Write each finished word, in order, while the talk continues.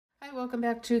Hi, welcome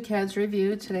back to Cad's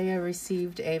Review. Today I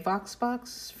received a Vox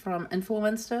box from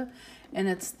Influenza, and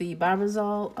it's the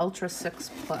Barbasol Ultra 6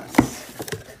 Plus.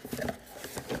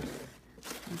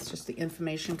 It's just the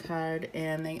information card,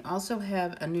 and they also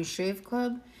have a new shave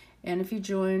club, and if you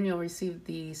join, you'll receive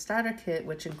the starter kit,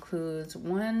 which includes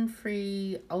one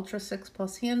free Ultra 6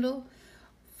 Plus handle,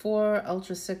 4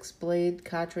 Ultra 6 blade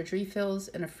cartridge refills,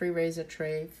 and a free razor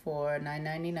tray for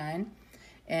 $9.99.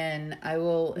 And I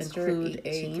will include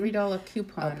a $3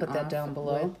 coupon. I'll put that down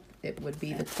below. It would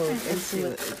be the code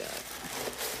Influenza.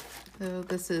 So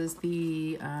this is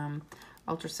the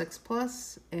Ultra 6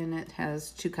 Plus, and it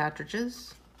has 2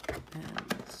 cartridges. And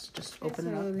let's just open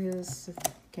it up. Here's,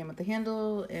 came with the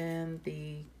handle and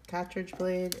the cartridge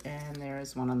blade, and there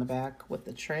is one on the back with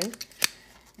the tray.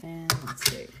 And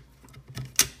let's see.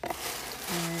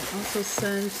 I also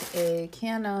sent a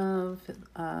can of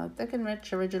Thick and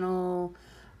Rich Original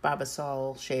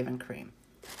Barbasol shaving cream.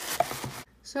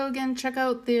 So again, check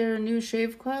out their new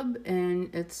shave club, and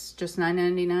it's just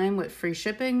 $9.99 with free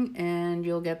shipping, and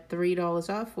you'll get $3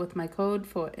 off with my code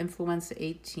for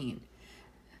Influenza18.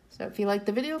 So if you liked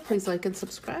the video, please like and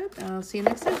subscribe, and I'll see you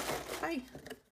next time. Bye.